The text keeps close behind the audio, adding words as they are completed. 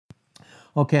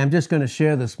Okay, I'm just going to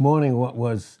share this morning what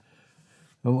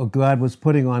God was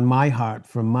putting on my heart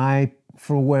for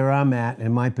where I'm at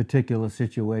in my particular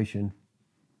situation.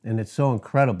 And it's so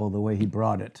incredible the way he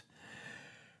brought it.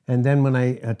 And then when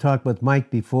I talked with Mike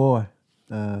before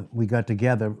we got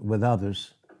together with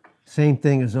others, same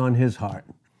thing is on his heart.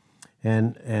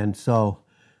 And so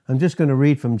I'm just going to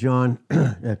read from John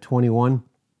 21.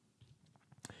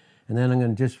 And then I'm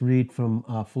going to just read from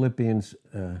Philippians,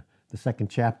 the second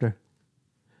chapter.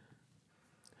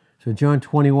 So John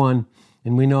 21,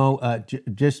 and we know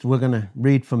we're going to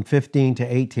read from 15 to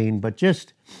 18, but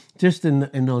just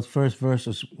in those first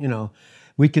verses,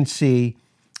 we can see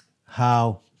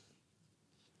how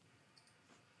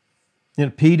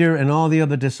Peter and all the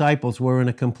other disciples were in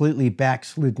a completely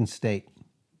backslidden state.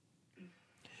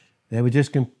 They were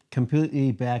just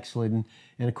completely backslidden.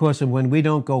 And of course, when we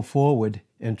don't go forward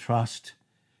in trust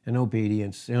and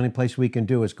obedience, the only place we can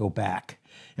do is go back.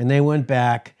 And they went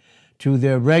back to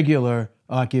their regular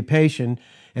occupation,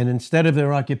 and instead of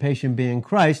their occupation being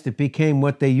Christ, it became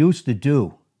what they used to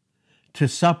do to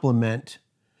supplement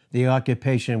the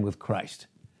occupation with Christ.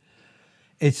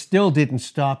 It still didn't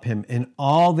stop him in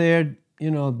all their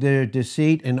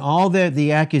deceit and all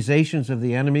the accusations of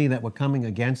the enemy that were coming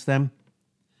against them.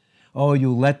 Oh,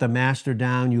 you let the master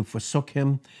down, you forsook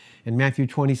him. In Matthew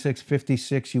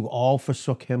 26:56, you all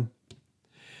forsook him.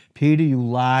 Peter, you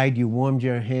lied, you warmed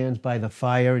your hands by the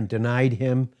fire and denied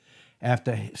him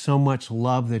after so much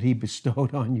love that he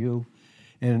bestowed on you,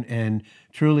 and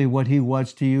truly what he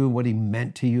was to you, what he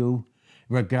meant to you,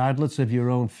 regardless of your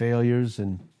own failures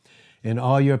and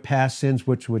all your past sins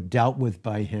which were dealt with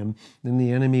by him. Then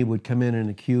the enemy would come in and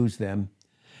accuse them.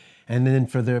 And then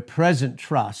for their present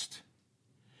trust,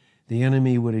 the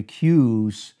enemy would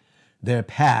accuse their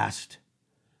past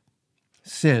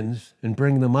sins and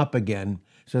bring them up again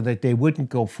so that they wouldn't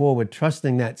go forward,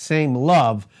 trusting that same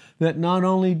love that not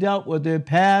only dealt with their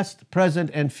past, present,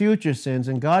 and future sins,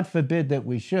 and God forbid that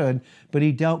we should, but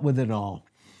he dealt with it all.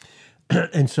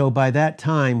 And so by that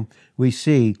time, we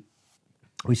see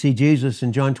Jesus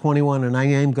in John 21, and I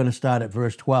am going to start at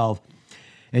verse 12.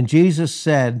 And Jesus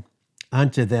said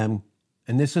unto them,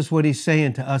 and this is what he's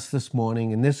saying to us this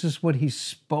morning, and this is what he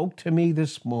spoke to me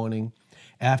this morning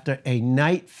after a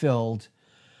night filled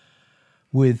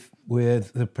with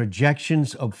the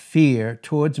projections of fear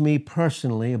towards me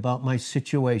personally about my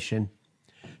situation,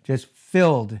 just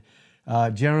filled.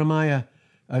 Jeremiah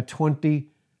 20,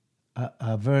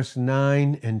 verse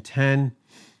 9 and 10.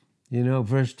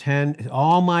 Verse 10,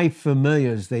 all my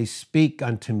familiars, they speak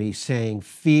unto me, saying,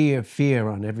 fear, fear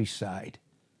on every side.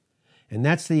 And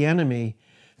that's the enemy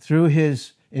through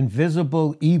his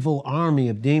invisible evil army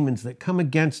of demons that come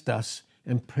against us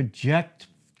and project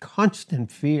constant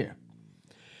fear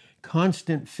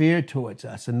towards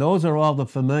us. And those are all the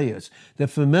familiars. The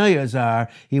familiars are,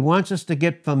 he wants us to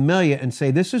get familiar and say,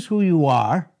 this is who you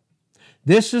are.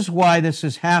 This is why this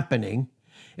is happening.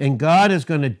 And God is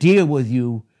going to deal with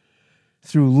you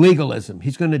through legalism.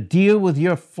 He's going to deal with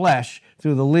your flesh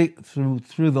through the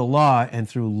law and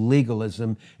through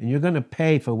legalism, and you're going to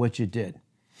pay for what you did.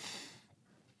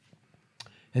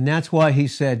 And that's why he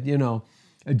said,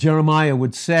 Jeremiah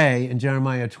would say in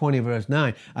Jeremiah 20, verse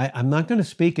 9, I'm not going to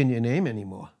speak in your name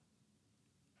anymore.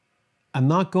 I'm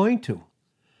not going to,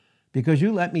 because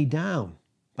you let me down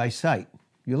by sight.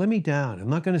 You let me down. I'm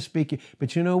not going to speak.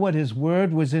 But you know what? His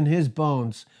word was in his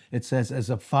bones, it says, as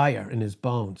a fire in his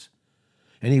bones.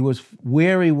 And he was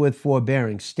weary with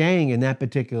forbearing, staying in that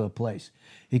particular place.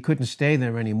 He couldn't stay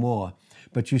there anymore.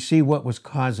 But you see what was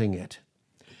causing it.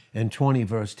 In 20,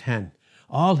 verse 10,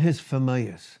 all his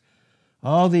familiars,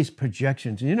 all these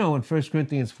projections. In 1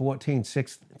 Corinthians 14,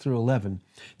 6 through 11,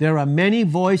 there are many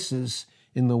voices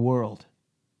in the world,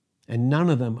 and none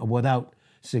of them are without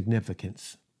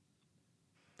significance.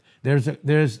 There's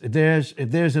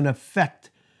an effect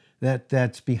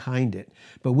that's behind it.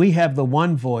 But we have the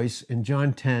one voice in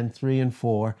John 10, 3 and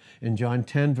 4, in John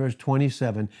 10, verse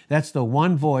 27. That's the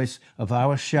one voice of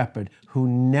our shepherd who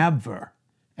never,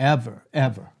 ever,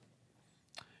 ever.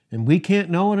 And we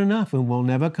can't know it enough, and we'll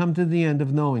never come to the end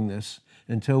of knowing this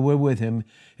until we're with him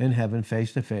in heaven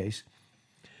face to face.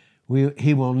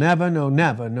 He will never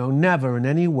in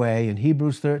any way, in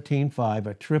Hebrews 13:5,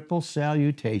 a triple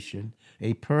salutation,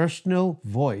 a personal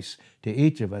voice to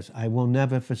each of us. I will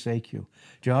never forsake you.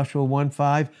 Joshua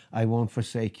 1:5, I won't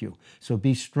forsake you. So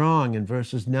be strong in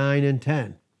verses 9 and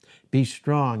 10. Be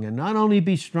strong, and not only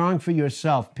be strong for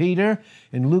yourself. Peter,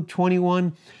 in Luke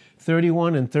 21,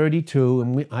 31 and 32,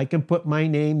 and I can put my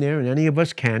name there, and any of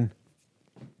us can.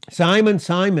 Simon,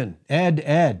 Simon,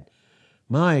 Ed,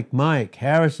 Mike,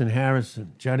 Harrison,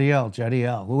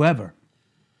 Jadiel, whoever.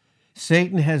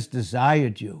 Satan has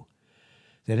desired you,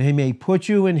 that he may put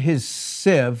you in his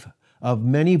sieve of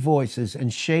many voices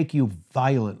and shake you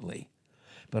violently.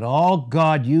 But all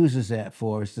God uses that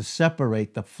for is to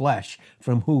separate the flesh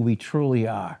from who we truly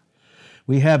are.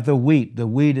 We have the wheat. The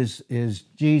wheat is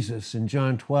Jesus in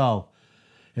John 12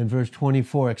 and verse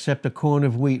 24. Except a corn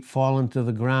of wheat fall into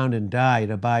the ground and die,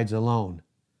 it abides alone.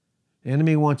 The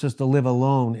enemy wants us to live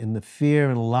alone in the fear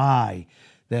and lie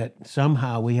that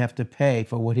somehow we have to pay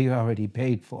for what he already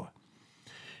paid for.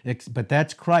 But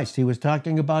that's Christ. He was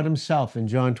talking about himself in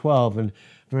John 12 and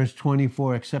verse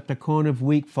 24. Except a corn of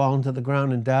wheat fall into the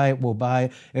ground and die,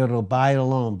 it'll abide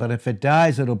alone. But if it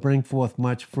dies, it'll bring forth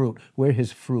much fruit. We're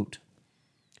his fruit.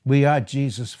 We are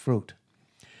Jesus' fruit.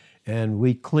 And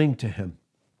we cling to him.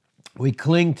 We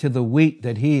cling to the wheat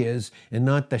that he is and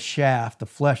not the shaft, the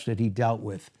flesh that he dealt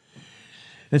with.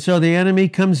 And so the enemy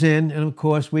comes in, and of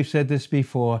course, we've said this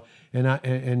before,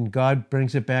 and God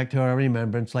brings it back to our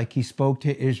remembrance, like he spoke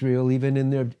to Israel, even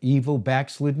in their evil,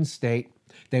 backslidden state.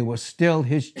 They were still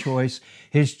his choice.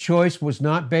 His choice was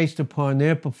not based upon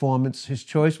their performance. His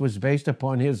choice was based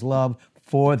upon his love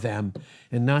for them,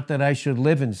 and not that I should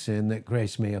live in sin, that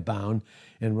grace may abound,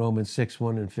 in Romans 6,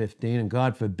 1 and 15, and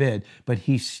God forbid, but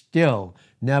he still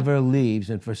never leaves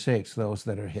and forsakes those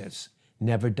that are his.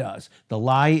 Never does. The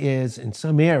lie is in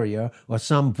some area or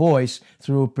some voice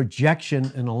through a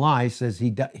projection and a lie says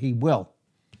he will.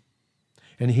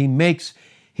 And he makes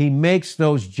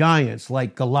those giants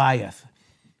like Goliath.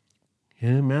 You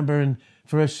remember in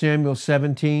 1 Samuel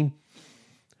 17,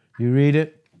 you read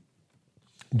it?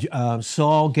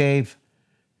 Saul gave,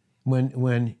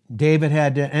 when David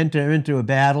had to enter into a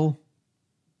battle,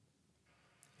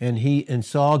 and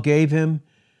Saul gave him,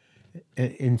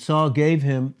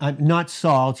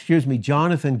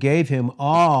 Jonathan gave him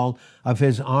all of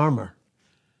his armor.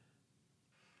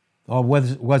 Or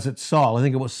was it Saul? I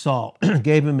think it was Saul.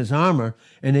 Gave him his armor,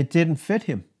 and it didn't fit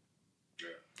him.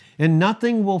 And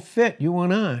nothing will fit you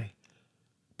and I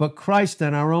but Christ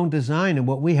and our own design and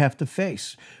what we have to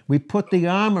face. We put the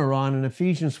armor on in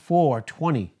Ephesians 4,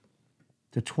 20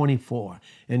 to 24,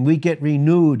 and we get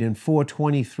renewed in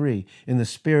 4:23 in the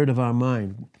spirit of our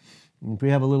mind. If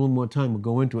we have a little more time, we'll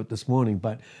go into it this morning,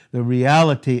 but the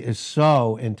reality is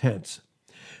so intense.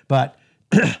 But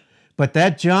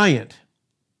that giant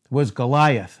was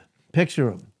Goliath.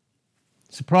 Picture him.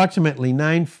 It's approximately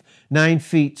 9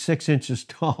 feet 6 inches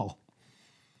tall.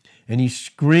 And he's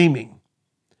screaming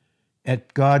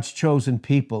at God's chosen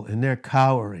people, and they're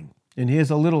cowering. And here's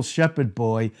a little shepherd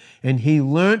boy, and he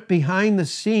learned behind the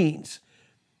scenes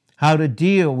how to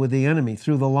deal with the enemy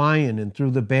through the lion and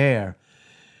through the bear.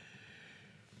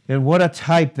 And what a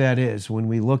type that is when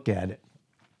we look at it.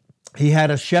 He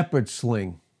had a shepherd's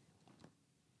sling.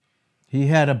 He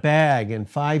had a bag, and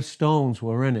 5 stones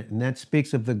were in it. And that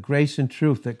speaks of the grace and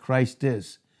truth that Christ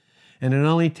is. And it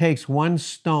only takes 1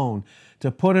 stone to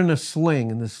put in a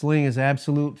sling, and the sling is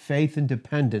absolute faith and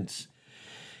dependence.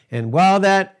 And while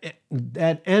that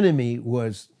enemy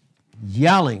was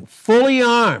yelling, fully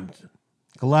armed,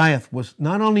 Goliath was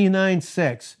not only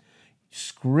 9'6",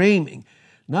 screaming,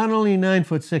 not only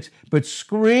 9'6", but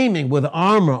screaming with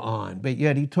armor on. But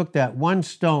yet he took that 1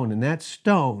 stone, and that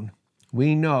stone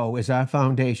we know is our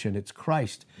foundation. It's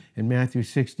Christ in Matthew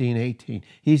 16, 18.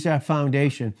 He's our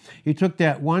foundation. He took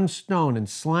that 1 stone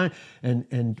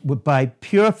and by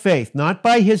pure faith, not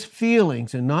by his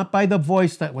feelings and not by the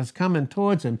voice that was coming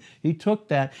towards him, he took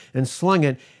that and slung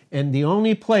it in the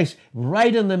only place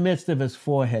right in the midst of his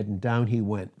forehead, and down he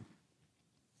went.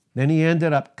 Then he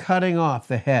ended up cutting off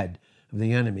the head of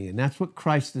the enemy, and that's what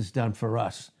Christ has done for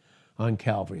us on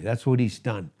Calvary. That's what he's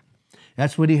done.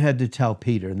 That's what he had to tell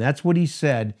Peter, and that's what he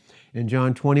said in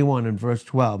John 21 and verse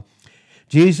 12.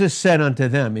 Jesus said unto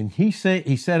them, and he said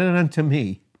it unto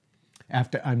me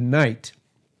after a night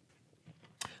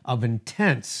of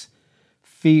intense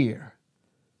fear.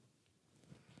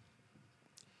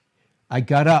 I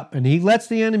got up, and he lets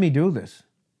the enemy do this.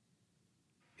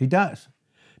 He does.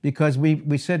 Because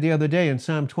we said the other day in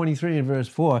Psalm 23 and verse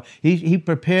 4, he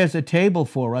prepares a table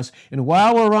for us. And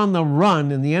while we're on the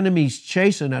run and the enemy's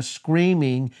chasing us,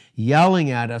 screaming, yelling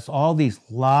at us, all these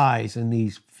lies and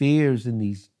these fears and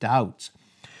these doubts,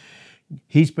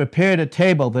 he's prepared a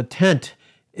table. The tent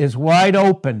is wide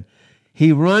open.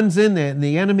 He runs in there, and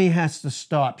the enemy has to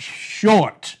stop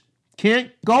short.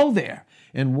 Can't go there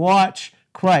and watch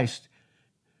Christ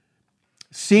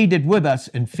seated with us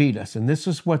and feed us. And this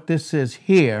is what this is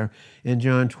here in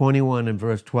John 21 and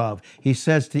verse 12. He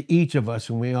says to each of us,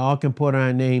 and we all can put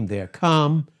our name there,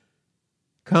 come,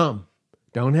 come.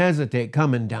 Don't hesitate.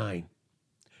 Come and dine.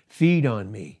 Feed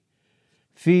on me.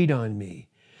 Feed on me.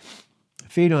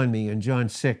 Feed on me in John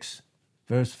 6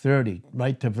 verse 30,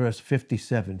 right to verse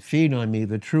 57. Feed on me,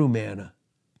 the true manna.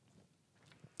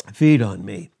 Feed on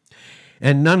me.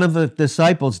 And none of the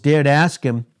disciples dared ask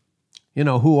him,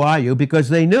 who are you? Because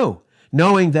they knew,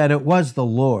 knowing that it was the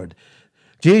Lord.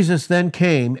 Jesus then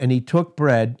came and he took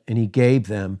bread and he gave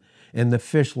them, and the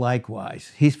fish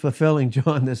likewise. He's fulfilling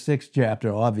John the 6th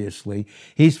chapter, obviously.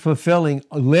 He's fulfilling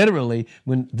literally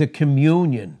the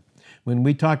communion. When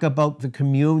we talk about the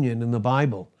communion in the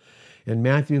Bible, in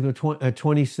Matthew the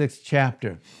 26th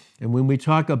chapter, and when we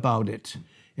talk about it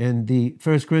in the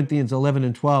 1 Corinthians 11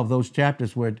 and 12, those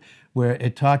chapters where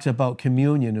it talks about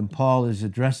communion and Paul is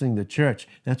addressing the church,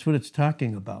 that's what it's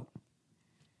talking about.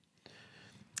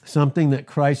 Something that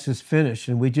Christ has finished,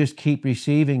 and we just keep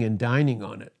receiving and dining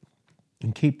on it,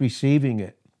 and keep receiving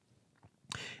it.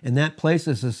 And that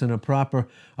places us in a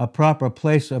proper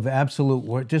place of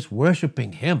absolute just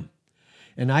worshiping Him.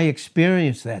 And I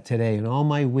experienced that today in all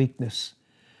my weakness.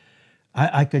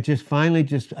 I could just finally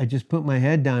I just put my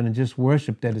head down and just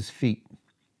worshiped at His feet.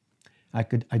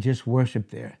 I just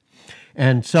worshiped there.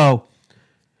 And so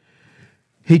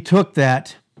He took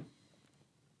that.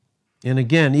 And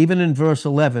again, even in verse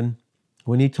 11,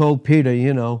 when He told Peter,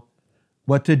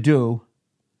 what to do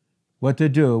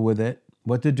with it,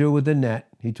 what to do with the net,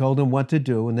 He told him what to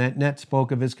do, and that net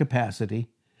spoke of his capacity.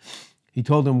 He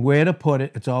told him where to put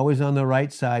it. It's always on the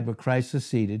right side where Christ is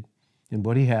seated and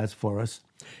what He has for us.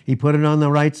 He put it on the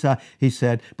right side, He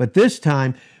said. But this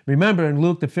time, remember in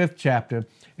Luke the 5th chapter,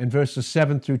 in verses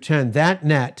 7 through 10, that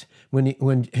net, and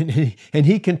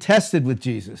he contested with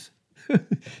Jesus.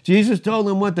 Jesus told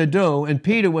him what to do, and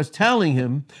Peter was telling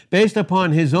him, based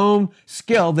upon his own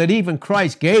skill that even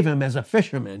Christ gave him as a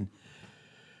fisherman,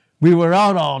 we were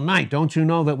out all night. Don't you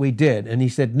know that we did? And he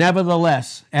said,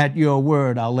 nevertheless, at your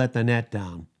word, I'll let the net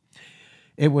down.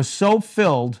 It was so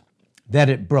filled that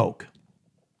it broke.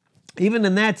 Even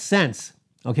in that sense,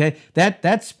 okay,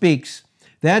 that speaks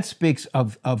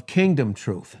of kingdom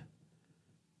truth.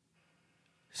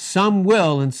 Some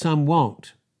will and some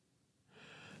won't.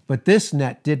 But this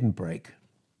net didn't break,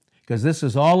 because this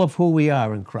is all of who we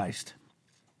are in Christ.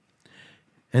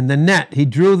 And the net, He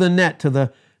drew the net to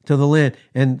the land,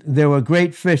 and there were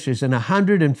great fishes, and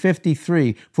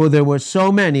 153, for there were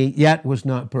so many, yet was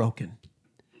not broken.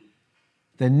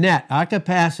 The net, our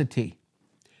capacity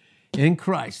in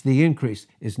Christ, the increase,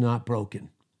 is not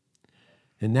broken.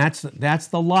 And that's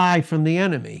the lie from the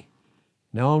enemy.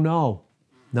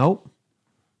 Nope.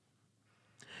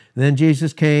 Then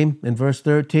Jesus came, in verse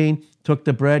 13, took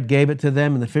the bread, gave it to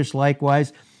them, and the fish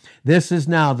likewise. This is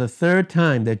now the third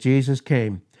time that Jesus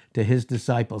came to His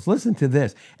disciples. Listen to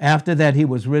this. After that, He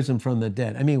was risen from the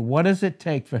dead. I mean, what does it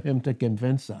take for Him to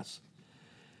convince us?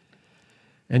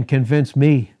 And convince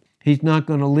me. He's not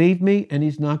going to leave me, and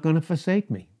He's not going to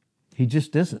forsake me. He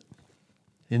just isn't.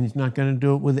 And He's not going to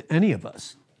do it with any of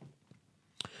us.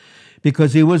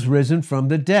 Because He was risen from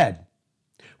the dead.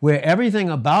 Where everything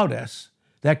about us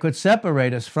that could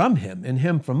separate us from Him and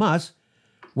Him from us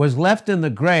was left in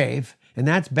the grave, and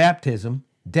that's baptism,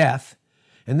 death.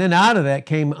 And then out of that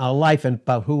came a life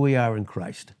about who we are in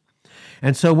Christ.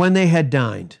 And so when they had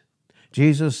dined,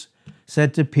 Jesus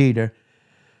said to Peter,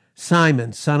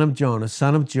 Simon, son of Jonah,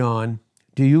 son of John,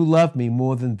 do you love me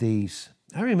more than these?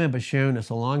 I remember sharing this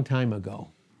a long time ago.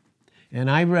 And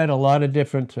I read a lot of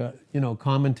different,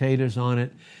 commentators on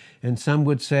it. And some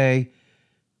would say,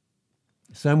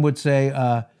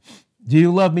 do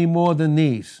you love me more than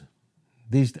these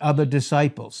other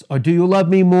disciples? Or do you love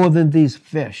me more than these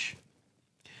fish?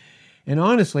 And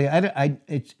honestly,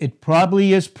 it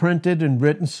probably is printed and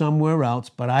written somewhere else,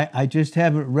 but I just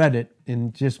haven't read it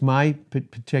in just my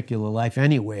particular life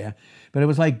anywhere. But it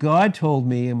was like God told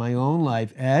me in my own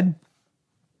life, Ed,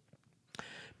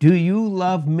 do you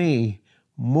love me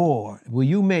more? Will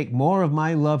you make more of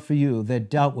my love for you that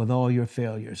dealt with all your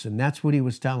failures? And that's what He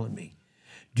was telling me.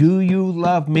 Do you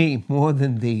love me more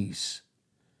than these?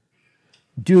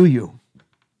 Do you?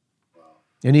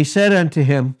 And He said unto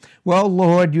him, well,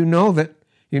 Lord, you know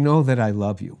that I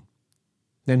love you.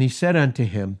 Then He said unto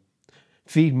him,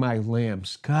 feed my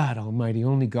lambs. God Almighty,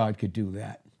 only God could do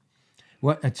that.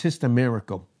 It's just a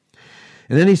miracle.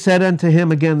 And then He said unto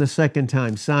him again the second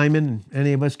time, Simon,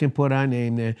 any of us can put our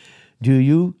name there, do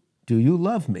you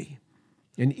love me?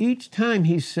 And each time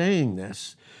He's saying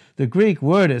this, the Greek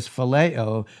word is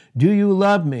phileo. Do you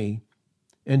love me?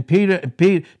 And Peter,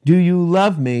 do you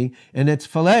love me? And it's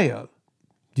phileo.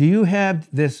 Do you have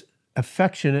this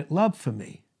affectionate love for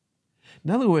me?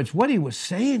 In other words, what He was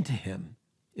saying to him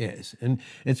is, and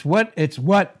it's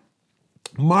what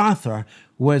Martha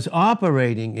was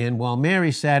operating in while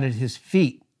Mary sat at His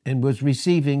feet and was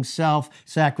receiving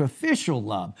self-sacrificial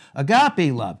love,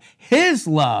 agape love, his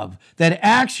love that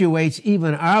actuates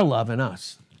even our love in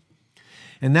us.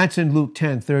 And that's in Luke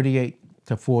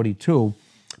 10:38-42.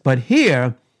 But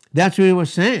here, that's what he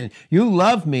was saying. You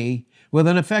love me with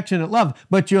an affectionate love,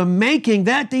 but you're making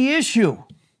that the issue.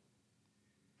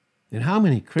 And how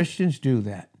many Christians do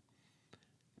that?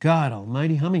 God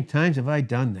Almighty, how many times have I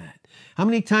done that? How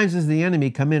many times does the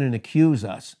enemy come in and accuse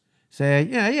us? Say,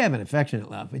 yeah, you have an affectionate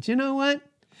love, but you know what?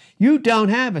 You don't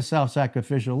have a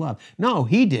self-sacrificial love. No,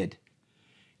 he did.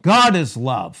 God is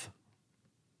love.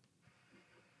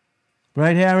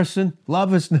 Right, Harrison?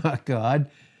 Love is not God.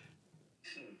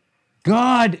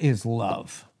 God is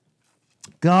love.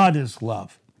 God is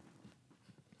love.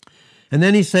 And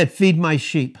then he said, feed my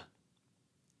sheep.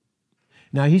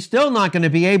 Now, he's still not going to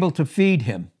be able to feed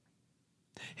him.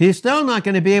 He's still not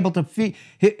going to be able to feed.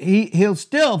 He'll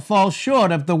still fall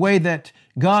short of the way that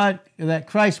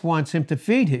Christ wants him to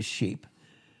feed his sheep.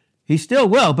 He still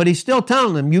will, but he's still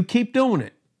telling them, you keep doing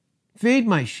it. Feed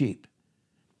my sheep.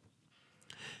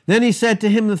 Then he said to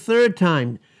him the third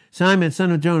time, Simon,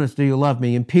 son of Jonas, do you love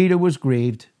me? And Peter was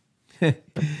grieved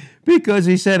because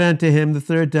he said unto him the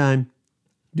third time,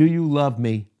 do you love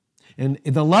me? And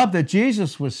the love that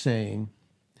Jesus was saying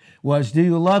was, do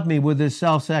you love me with this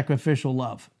self-sacrificial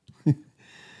love?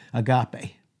 Agape.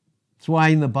 That's why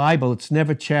in the Bible it's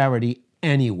never charity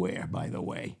anywhere, by the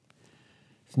way.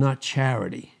 It's not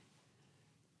charity.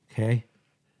 Okay?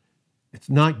 It's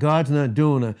not, God's not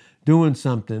doing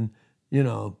something,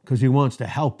 because he wants to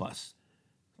help us.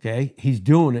 Okay? He's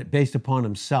doing it based upon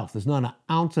himself. There's not an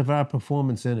ounce of our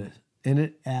performance in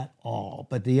it at all.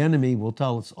 But the enemy will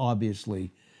tell us,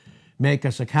 obviously, make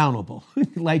us accountable,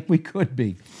 like we could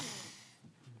be.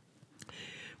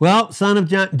 Well, son of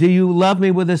John, do you love me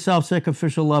with a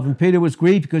self-sacrificial love? And Peter was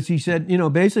grieved because he said,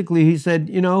 basically he said,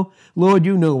 Lord,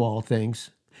 you know all things.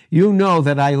 You know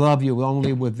that I love you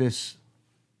only with this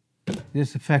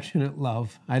affectionate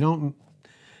love. I don't,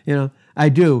 I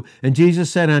do. And Jesus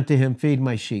said unto him, feed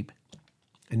my sheep.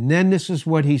 And then this is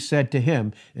what he said to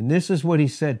him. And this is what he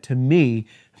said to me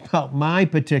about my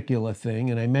particular thing.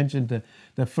 And I mentioned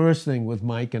the first thing with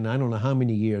Mike, and I don't know how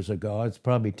many years ago. It's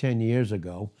probably 10 years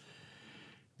ago.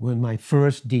 When my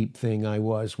first deep thing I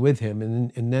was with him,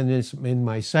 and then it's in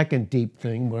my second deep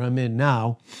thing where I'm in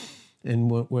now,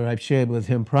 and where I've shared with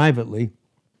him privately,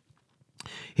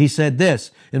 he said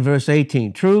this in verse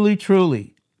 18, truly,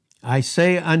 truly, I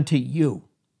say unto you,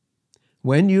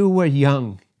 when you were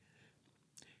young,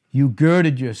 you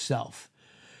girded yourself.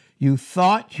 You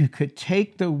thought you could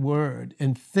take the word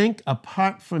and think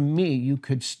apart from me, you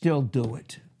could still do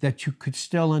it, that you could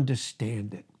still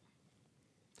understand it,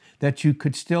 that you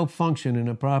could still function in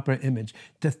a proper image.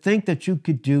 To think that you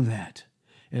could do that.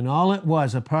 And all it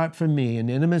was, apart from me, in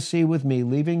intimacy with me,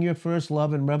 leaving your first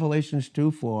love in Revelations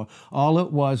 2:4, all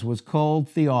it was cold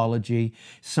theology,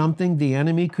 something the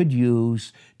enemy could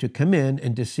use to come in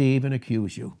and deceive and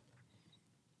accuse you.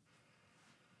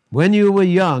 When you were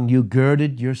young, you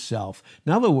girded yourself.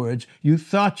 In other words, you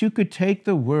thought you could take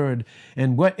the word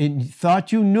and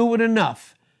thought you knew it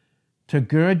enough to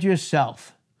gird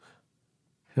yourself.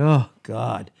 Oh,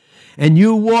 God. And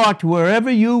you walked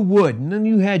wherever you would, and then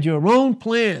you had your own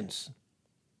plans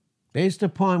based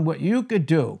upon what you could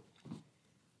do.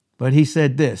 But he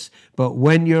said this, but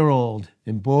when you're old,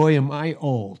 and boy am I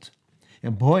old,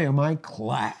 and boy am I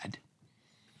glad.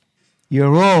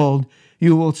 You're old,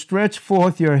 you will stretch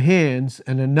forth your hands,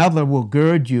 and another will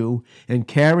gird you and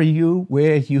carry you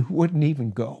where you wouldn't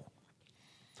even go.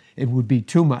 It would be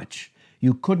too much.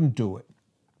 You couldn't do it.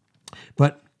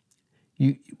 But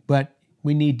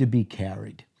we need to be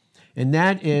carried. And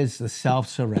that is the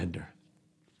self-surrender.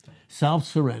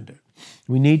 Self-surrender.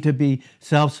 We need to be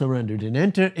self-surrendered and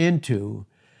enter into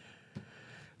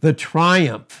the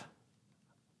triumph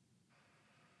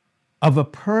of a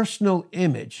personal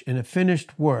image and a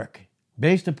finished work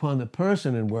based upon the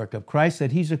person and work of Christ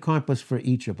that he's accomplished for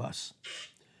each of us.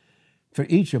 For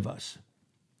each of us.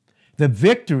 The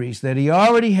victories that he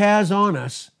already has on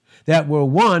us that were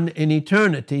won in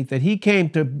eternity, that he came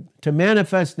to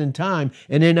manifest in time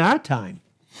and in our time.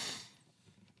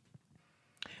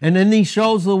 And then he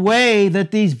shows the way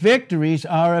that these victories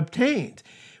are obtained.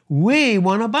 We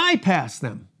want to bypass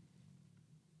them.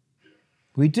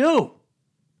 We do.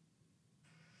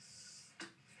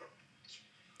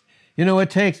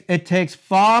 It takes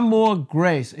far more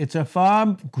grace. It's a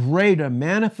far greater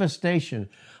manifestation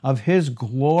of his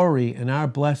glory and our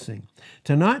blessing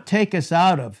to not take us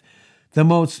out of the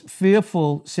most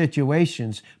fearful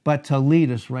situations, but to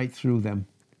lead us right through them.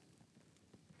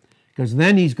 Because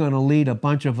then he's going to lead a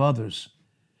bunch of others.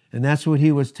 And that's what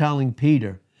he was telling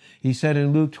Peter. He said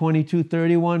in Luke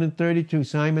 22:31 and 32,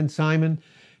 Simon, Simon,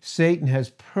 Satan has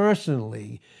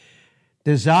personally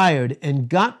desired and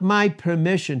got my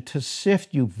permission to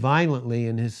sift you violently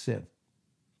in his sieve.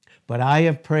 But I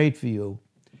have prayed for you.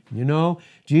 You know,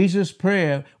 Jesus'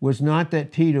 prayer was not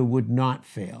that Peter would not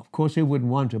fail. Of course, he wouldn't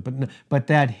want to, but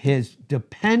that his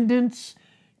dependence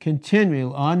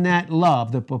continually on that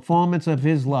love, the performance of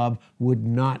his love, would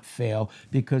not fail,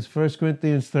 because 1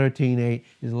 Corinthians 13:8,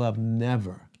 his love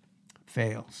never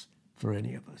fails for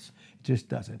any of us. It just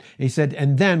doesn't. He said,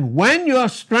 and then when you're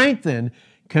strengthened,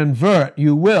 convert,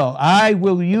 you will. I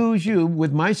will use you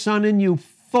with my Son in you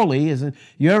fully.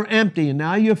 You're empty, and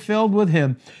now you're filled with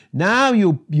him. Now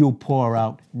you pour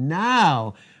out.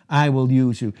 Now I will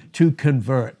use you to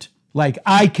convert, like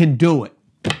I can do it.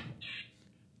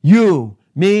 You,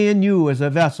 me and you as a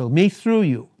vessel, me through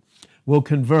you, will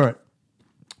convert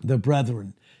the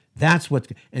brethren. That's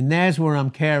where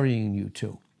I'm carrying you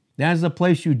to. That's the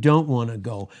place you don't want to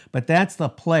go, but that's the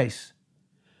place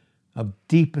of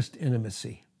deepest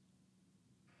intimacy.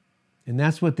 And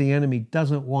that's what the enemy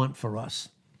doesn't want for us.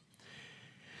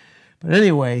 But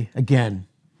anyway, again,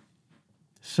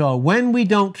 so when we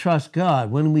don't trust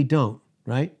God,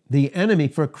 right? The enemy,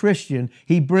 for a Christian,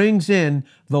 he brings in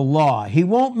the law. He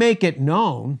won't make it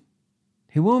known.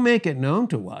 He won't make it known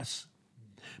to us.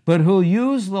 But he'll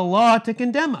use the law to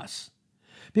condemn us.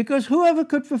 Because whoever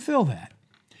could fulfill that?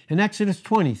 In Exodus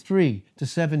 23 to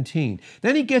 17.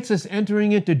 Then he gets us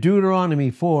entering into Deuteronomy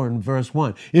 4 and verse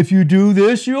 1. If you do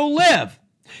this, you'll live.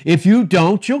 If you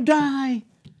don't, you'll die.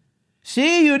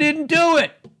 See, you didn't do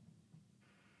it.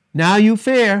 Now you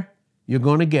fear, you're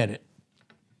going to get it.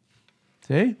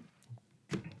 See?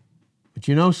 But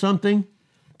you know something?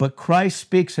 But Christ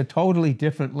speaks a totally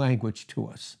different language to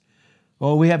us.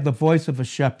 Oh, we have the voice of a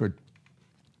shepherd.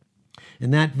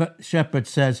 And that shepherd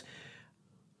says,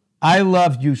 I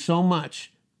loved you so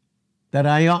much that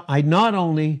I not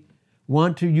only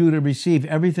want you to receive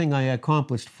everything I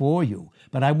accomplished for you,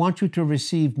 but I want you to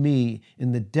receive me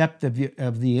in the depth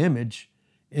of the image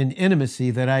and intimacy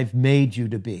that I've made you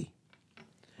to be.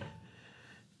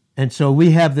 And so we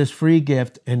have this free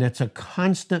gift, and it's a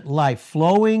constant life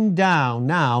flowing down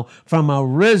now from a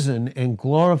risen and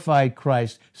glorified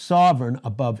Christ, sovereign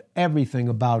above everything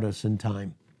about us in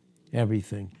time.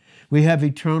 Everything. We have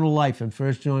eternal life in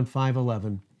 1 John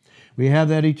 5:11. We have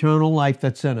that eternal life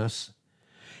that's in us.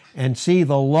 And see,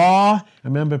 the law, I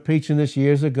remember preaching this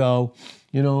years ago,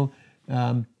 we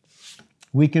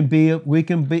can be a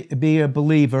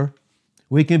believer.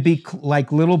 We can be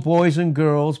like little boys and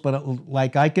girls, but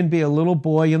like I can be a little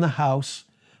boy in the house,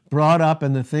 brought up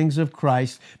in the things of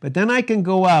Christ, but then I can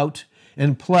go out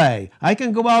and play. I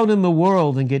can go out in the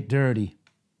world and get dirty.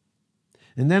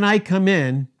 And then I come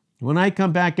in. When I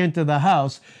come back into the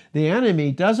house, the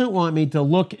enemy doesn't want me to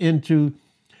look into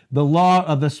the law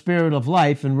of the Spirit of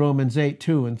life in Romans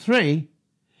 8:2 and 3,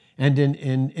 and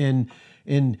in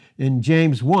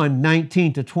James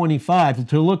 1:19 to 25,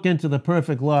 to look into the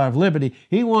perfect law of liberty.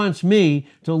 He wants me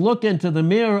to look into the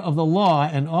mirror of the law,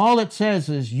 and all it says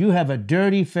is you have a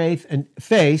dirty face, and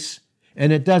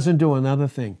it doesn't do another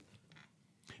thing.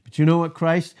 But you know what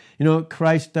Christ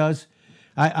does?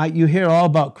 You hear all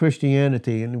about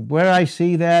Christianity, and where I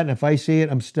see that, if I see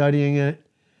it, I'm studying it,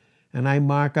 and I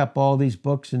mark up all these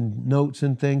books and notes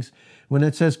and things. When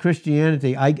it says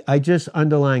Christianity, I just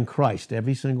underline Christ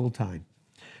every single time,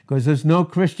 because there's no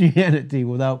Christianity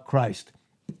without Christ.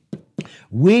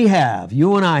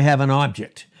 You and I have an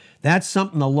object. That's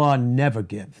something the law never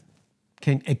gives.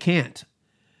 It can't.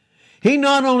 He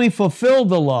not only fulfilled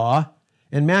the law,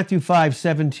 in Matthew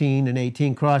 5:17 and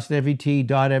 18, crossed every T,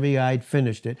 dot every I,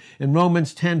 finished it. In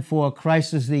Romans 10:4,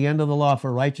 Christ is the end of the law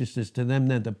for righteousness to them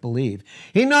that believe.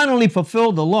 He not only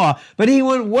fulfilled the law, but he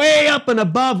went way up and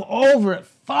above, over it,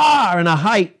 far in a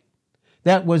height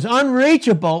that was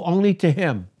unreachable only to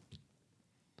him.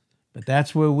 But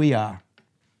that's where we are.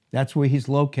 That's where he's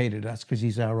located us, because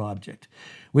he's our object.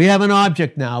 We have an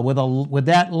object now with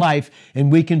that life,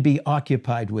 and we can be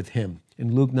occupied with him.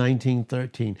 In Luke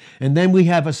 19:13. And then we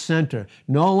have a center.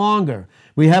 No longer.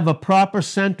 We have a proper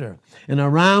center, and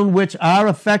around which our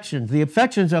affections, the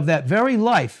affections of that very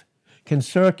life, can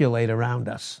circulate around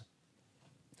us.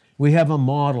 We have a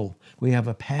model. We have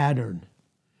a pattern.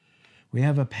 We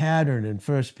have a pattern in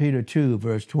 1 Peter 2,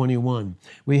 verse 21.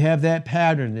 We have that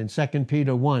pattern in 2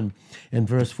 Peter 1 and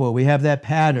verse 4. We have that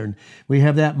pattern. We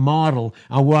have that model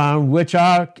around which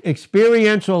our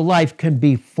experiential life can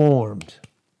be formed.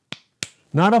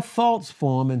 Not a false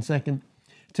form in 2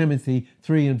 Timothy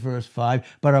 3 and verse 5,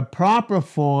 but a proper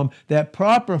form. That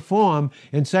proper form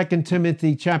in 2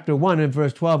 Timothy chapter 1 and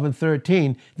verse 12 and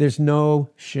 13, there's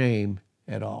no shame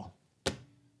at all.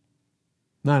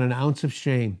 Not an ounce of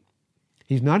shame.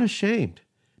 He's not ashamed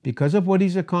because of what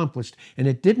he's accomplished. And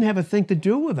it didn't have a thing to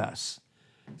do with us.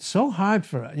 It's so hard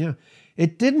for us.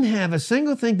 It didn't have a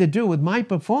single thing to do with my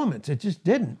performance. It just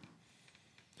didn't.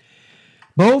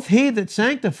 Both he that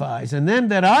sanctifies and them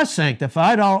that are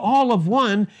sanctified are all of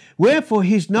one. Wherefore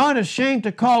he's not ashamed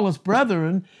to call us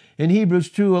brethren in Hebrews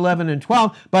 2:11 and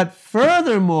 12. But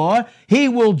furthermore, he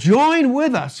will join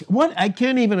with us. What I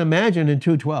can't even imagine in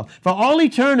 2:12. For all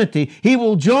eternity, he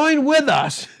will join with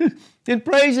us in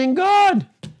praising God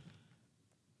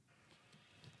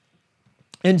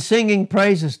and singing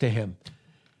praises to him.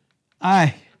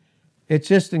 It's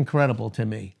just incredible to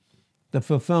me. The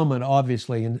fulfillment,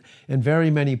 obviously, in very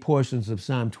many portions of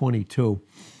Psalm 22.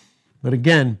 But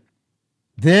again,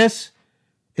 this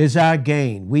is our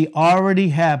gain. We already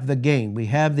have the gain. We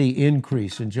have the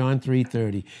increase in John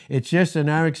 3:30. It's just in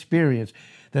our experience,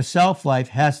 the self-life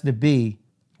has to be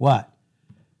what?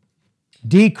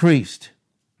 Decreased.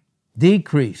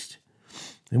 Decreased.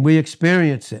 And we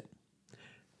experience it.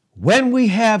 When we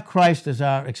have Christ as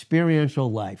our experiential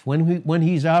life, when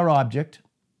he's our object,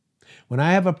 when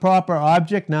I have a proper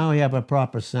object, now I have a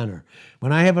proper center.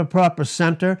 When I have a proper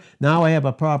center, now I have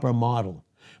a proper model.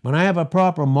 When I have a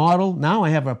proper model, now I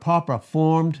have a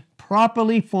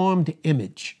properly formed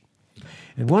image.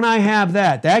 And when I have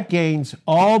that, that gains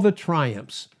all the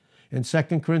triumphs. In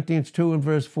 2 Corinthians 2 and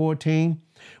verse 14,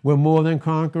 we're more than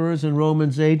conquerors. In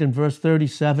Romans 8 and verse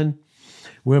 37,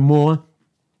 we're more.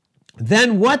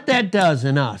 Then what that does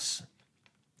in us,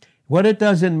 what it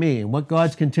does in me, and what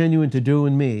God's continuing to do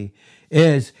in me,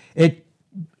 is it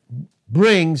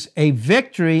brings a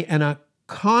victory and a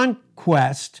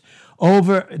conquest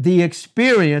over the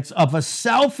experience of a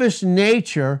selfish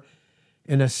nature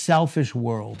in a selfish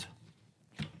world.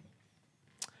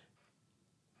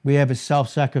 We have a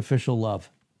self-sacrificial love.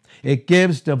 It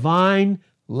gives divine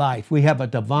life. We have a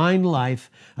divine life,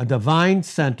 a divine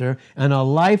center, and a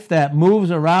life that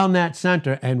moves around that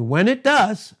center. And when it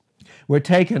does, we're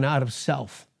taken out of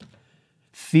self,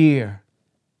 fear,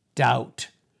 doubt,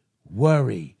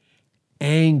 worry,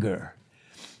 anger.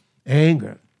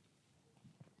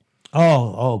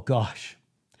 Oh gosh.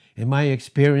 In my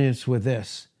experience with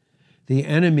this, the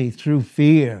enemy through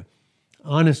fear,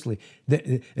 honestly,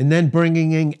 and then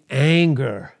bringing in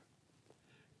anger,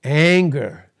 and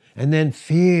then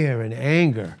fear and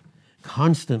anger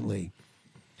constantly.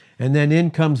 And then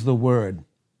in comes the word.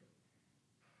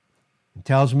 It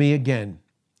tells me again,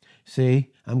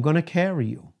 see, I'm going to carry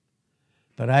you.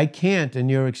 But I can't in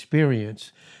your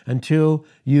experience until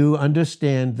you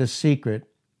understand the secret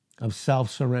of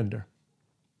self-surrender.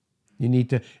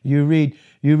 You read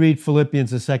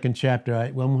Philippians, the second chapter.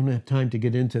 I won't have time to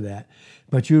get into that.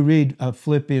 But you read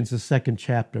Philippians, the second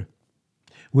chapter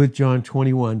with John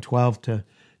 21, 12 to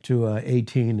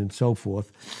 18 and so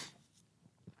forth.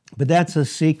 But that's a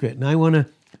secret. And I want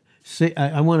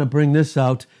to bring this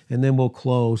out and then we'll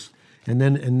close. And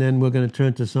then we're going to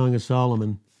turn to Song of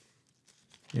Solomon.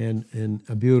 And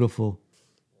a beautiful,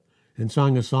 and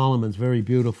Song of Solomon's very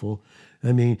beautiful.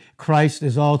 I mean, Christ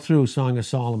is all through Song of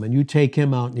Solomon. You take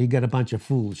him out and you get a bunch of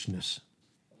foolishness.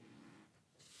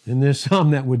 And there's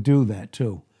some that would do that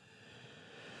too.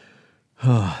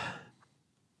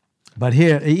 But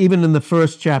here, even in the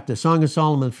first chapter, Song of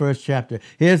Solomon, first chapter,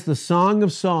 here's the Song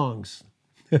of Songs.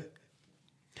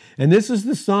 And this is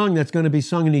the song that's going to be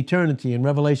sung in eternity in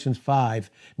Revelations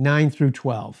 5, 9 through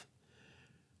 12.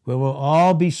 Where we'll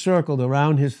all be circled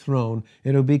around his throne.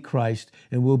 It'll be Christ,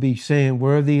 and we'll be saying,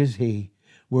 worthy is he,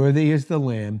 worthy is the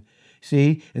Lamb.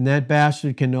 See, and that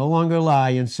bastard can no longer lie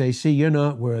and say, see, you're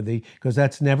not worthy, because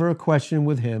that's never a question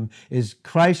with him. Is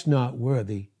Christ not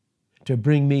worthy to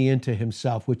bring me into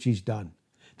himself, which he's done?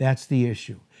 That's the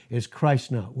issue. Is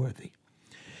Christ not worthy?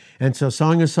 And so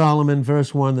Song of Solomon,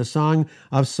 verse 1, the Song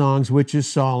of Songs, which is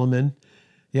Solomon,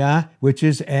 which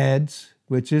is Ed's,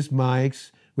 which is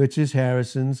Mike's, which is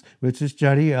Harrison's, which is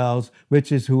Jadiel's,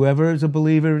 which is whoever is a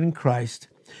believer in Christ.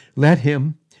 Let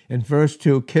him, in verse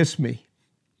 2, kiss me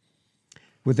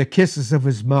with the kisses of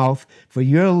his mouth, for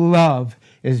your love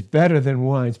is better than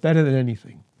wine. It's better than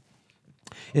anything.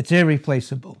 It's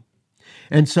irreplaceable.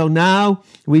 And so now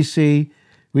we see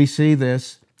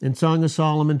this in Song of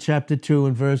Solomon, chapter 2,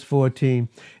 and verse 14.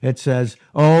 It says,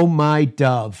 "Oh, my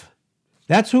dove."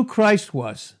 That's who Christ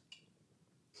was.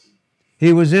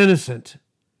 He was innocent.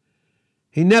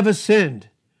 He never sinned,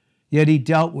 yet he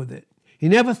dealt with it. He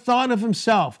never thought of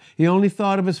himself. He only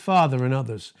thought of his Father and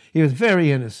others. He was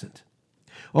very innocent.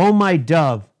 "Oh, my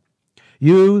dove,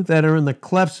 you that are in the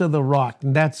clefts of the rock,"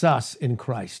 and that's us in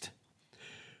Christ.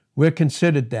 We're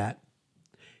considered that.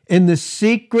 "In the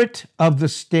secret of the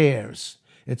stairs."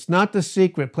 It's not the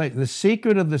secret place. The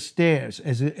secret of the stairs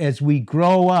as we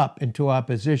grow up into our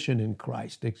position in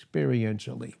Christ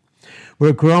experientially.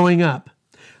 We're growing up.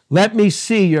 Let me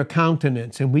see your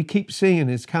countenance. And we keep seeing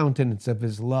his countenance of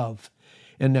his love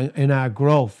in our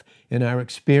growth, in our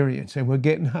experience. And we're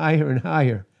getting higher and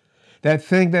higher. That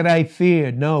thing that I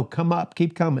feared, no, come up,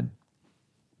 keep coming.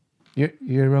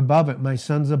 You're above it. My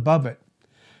son's above it.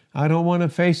 I don't want to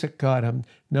face it, God.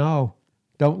 No,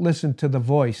 don't listen to the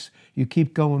voice. You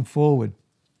keep going forward.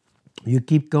 You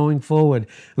keep going forward.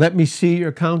 Let me see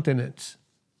your countenance.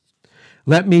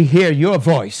 Let me hear your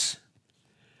voice,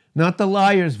 not the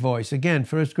liar's voice. Again,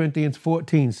 1 Corinthians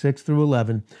 14, 6 through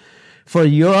 11.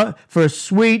 For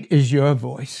sweet is your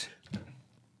voice.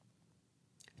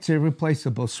 It's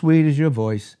irreplaceable. Sweet is your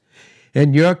voice,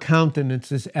 and your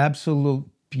countenance is absolute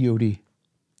beauty.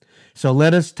 So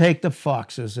let us take the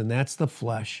foxes, and that's the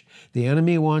flesh. The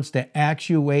enemy wants to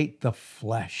actuate the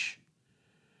flesh.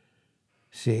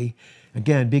 See?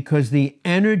 Again, because the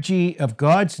energy of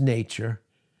God's nature,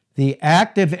 the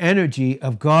active energy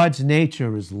of God's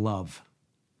nature is love.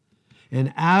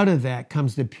 And out of that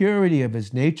comes the purity of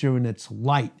his nature and its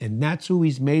light. And that's who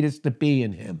he's made us to be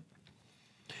in him.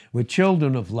 We're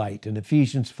children of light in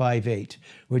Ephesians 5:8.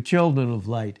 We're children of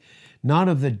light, not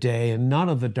of the day and not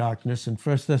of the darkness in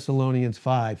 1 Thessalonians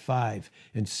 5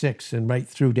 and 6 and right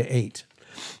through to 8.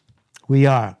 We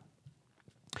are.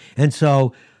 And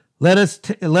so let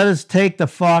us take the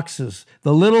foxes,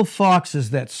 the little foxes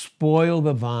that spoil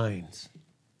the vines.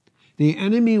 The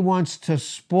enemy wants to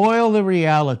spoil the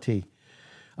reality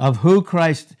of who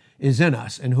Christ is in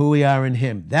us and who we are in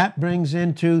him. That brings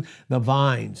into the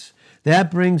vines.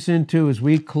 That brings into, as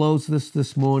we close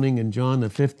this morning in John the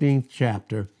 15th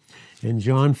chapter, in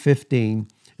John 15,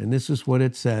 and this is what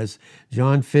it says,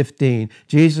 John 15,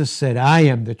 Jesus said, I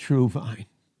am the true vine,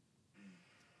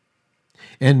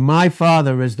 and my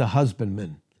Father is the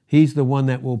husbandman. He's the one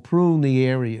that will prune the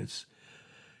areas.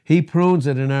 He prunes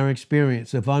it in our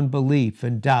experience of unbelief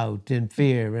and doubt and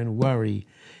fear and worry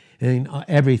and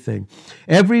everything.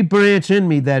 Every branch in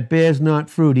me that bears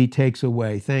not fruit, he takes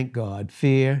away. Thank God.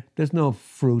 Fear, there's no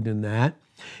fruit in that.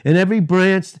 And every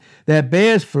branch that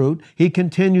bears fruit, he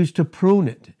continues to prune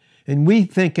it. And we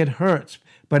think it hurts,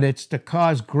 but it's to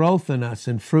cause growth in us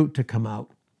and fruit to come out.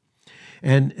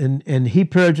 And he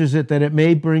purges it that it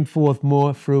may bring forth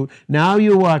more fruit. Now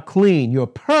you are clean. You're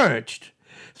purged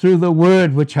through the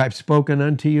word which I've spoken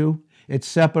unto you. It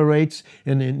separates,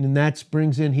 and that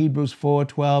brings in Hebrews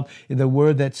 4:12, the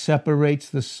word that separates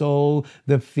the soul,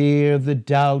 the fear, the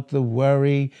doubt, the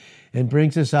worry, and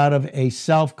brings us out of a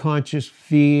self-conscious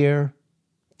fear,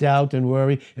 doubt, and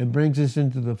worry, and brings us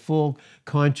into the full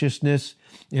consciousness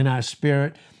in our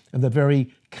spirit of the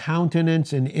very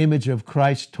countenance and image of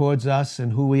Christ towards us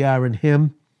and who we are in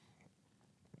him.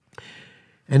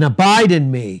 And abide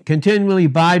in me, continually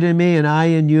abide in me, and I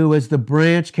in you, as the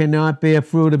branch cannot bear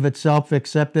fruit of itself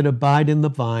except it abide in the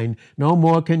vine. No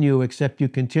more can you except you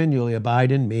continually abide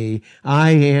in me. I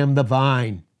am the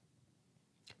vine,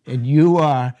 and you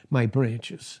are my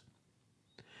branches.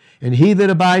 And he that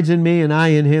abides in me and I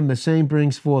in him, the same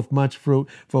brings forth much fruit.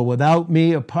 For without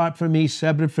me, apart from me,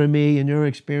 separate from me, in your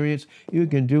experience, you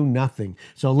can do nothing.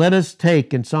 So let us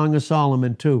take in Song of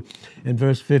Solomon 2, in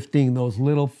verse 15, those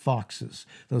little foxes,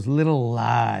 those little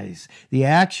lies, the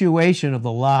actuation of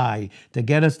the lie to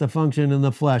get us to function in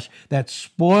the flesh that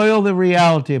spoil the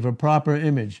reality of a proper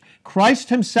image. Christ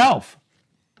himself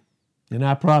in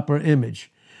our proper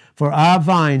image. For our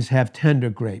vines have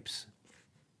tender grapes.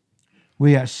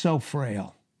 We are so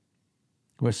frail.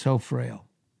 We're so frail.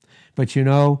 But you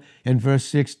know, in verse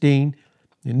 16,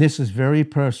 and this is very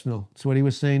personal. It's what he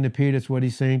was saying to Peter. It's what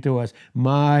he's saying to us.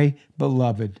 My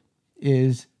beloved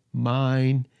is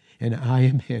mine, and I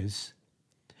am his.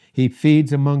 He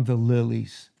feeds among the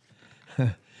lilies.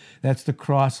 That's the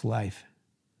cross life,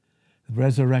 the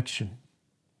resurrection.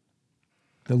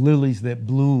 The lilies that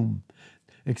bloom,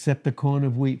 except the corn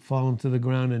of wheat fallen to the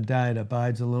ground and died,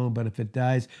 abides alone. But if it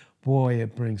dies, boy,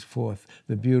 it brings forth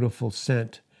the beautiful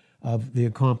scent of the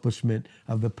accomplishment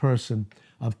of the person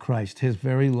of Christ, his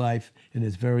very life and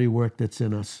his very work that's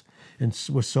in us. And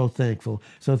we're so thankful.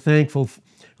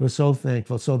 We're so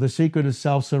thankful. So the secret of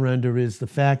self-surrender is the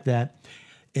fact that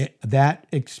that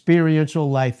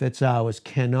experiential life that's ours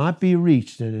cannot be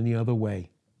reached in any other way.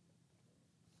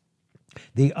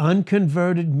 The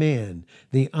unconverted man,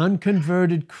 the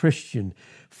unconverted Christian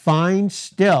finds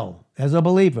still, as a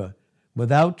believer,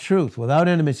 without truth, without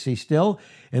intimacy, still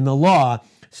in the law,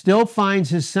 still finds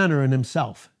his center in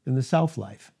himself, in the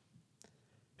self-life.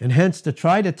 And hence, to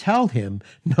try to tell him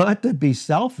not to be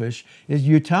selfish is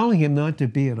you're telling him not to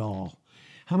be at all.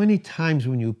 How many times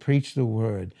when you preach the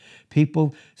word,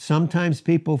 sometimes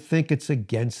people think it's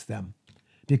against them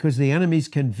because the enemy's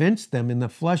convinced them in the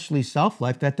fleshly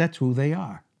self-life that that's who they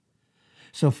are.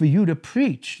 So for you to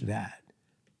preach that,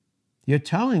 you're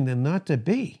telling them not to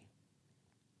be.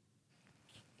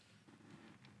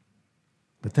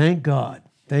 But thank God,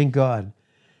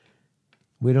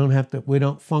 we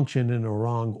don't function in a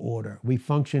wrong order. We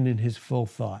function in his full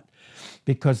thought.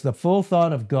 Because the full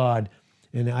thought of God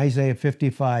in Isaiah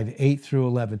 55, 8 through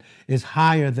 11, is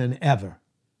higher than ever.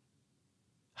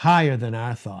 Higher than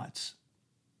our thoughts.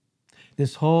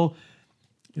 This whole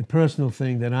personal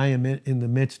thing that I am in the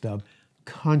midst of,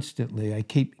 constantly,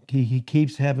 he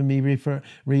keeps having me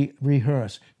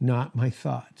rehearse, not my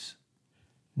thoughts.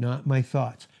 Not my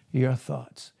thoughts, your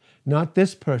thoughts. Not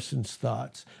this person's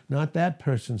thoughts, not that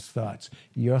person's thoughts.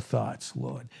 Your thoughts,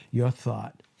 Lord, your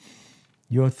thought.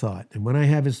 Your thought. And when I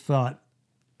have his thought,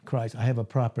 Christ, I have a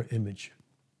proper image.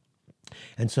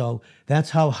 And so that's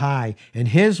how high. And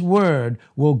his word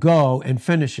will go and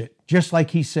finish it, just like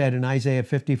he said in Isaiah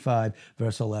 55,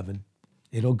 verse 11.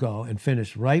 It'll go and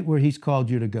finish right where he's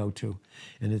called you to go to.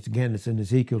 And it's in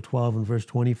Ezekiel 12 and verse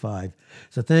 25.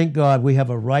 So thank God we have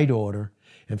a right order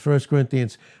in 1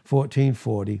 Corinthians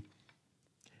 14:40.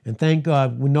 And thank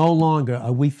God no longer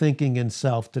are we thinking in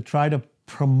self to try to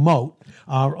promote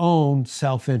our own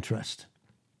self-interest,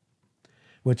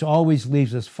 which always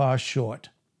leaves us far short.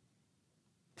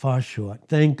 Far short.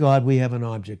 Thank God we have an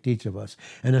object, each of us,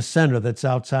 and a center that's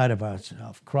outside of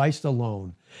ourselves, Christ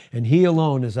alone, and he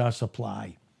alone is our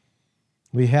supply.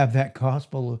 We have that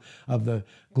gospel of the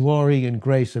glory and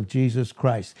grace of Jesus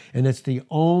Christ, and it's the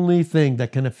only thing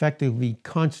that can effectively,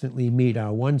 constantly meet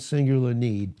our one singular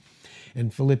need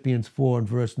in Philippians 4 and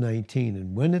verse 19.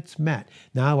 And when it's met,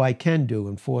 now I can do,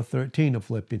 in 4:13 of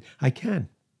Philippians, I can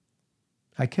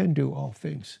do all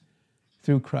things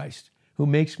through Christ, who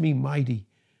makes me mighty,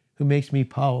 who makes me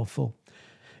powerful.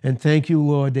 And thank you,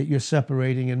 Lord, that you're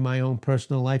separating in my own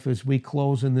personal life as we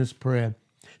close in this prayer.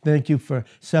 Thank you for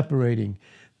separating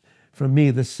from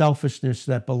me the selfishness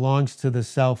that belongs to the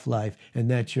self-life, and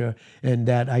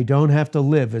that I don't have to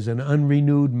live as an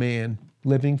unrenewed man,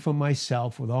 living for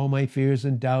myself with all my fears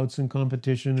and doubts and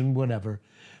competition and whatever,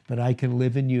 but I can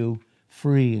live in you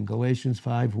free in Galatians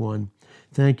 5:1.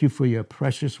 Thank you for your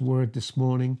precious word this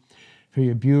morning, for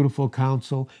your beautiful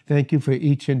counsel. Thank you for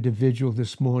each individual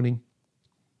this morning.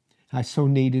 I so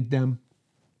needed them.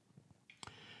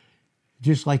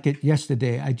 Just like it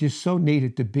yesterday, I just so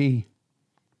needed to be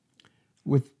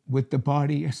with the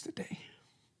body yesterday.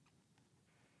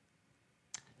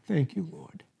 Thank you,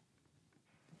 Lord.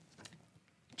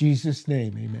 In Jesus'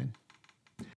 name, amen.